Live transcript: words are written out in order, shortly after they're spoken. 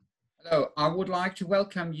So I would like to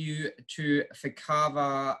welcome you to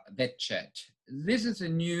Ficava VetChat. This is a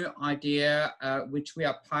new idea which we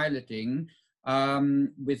are piloting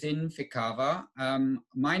within Ficava.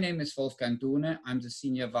 My name is Wolfgang Dohne. I'm the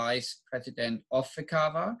Senior Vice President of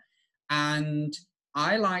Ficava, and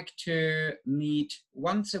I like to meet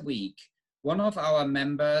once a week one of our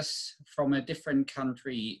members from a different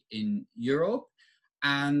country in Europe.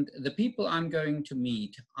 And the people I'm going to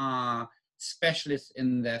meet are specialists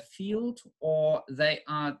in their field, or they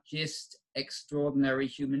are just extraordinary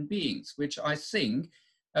human beings, which I think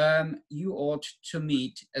you ought to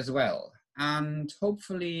meet as well. And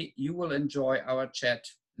hopefully you will enjoy our chat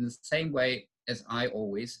in the same way as I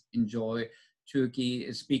always enjoy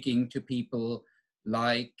speaking to people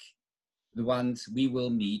like the ones we will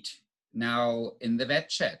meet now in the vet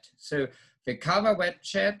chat. So Ficava vet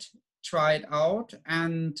chat, try it out,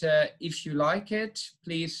 and if you like it,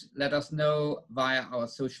 please let us know via our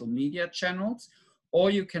social media channels, or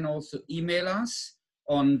you can also email us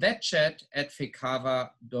on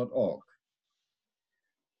vetchat@ficava.org.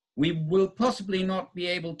 We will possibly not be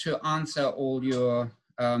able to answer all your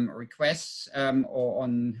requests or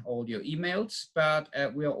on all your emails, but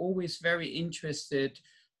we are always very interested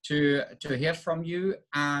to hear from you.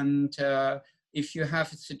 And if you have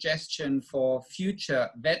a suggestion for future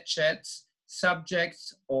vet chats,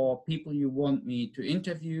 subjects, or people you want me to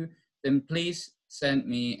interview, then please send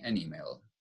me an email.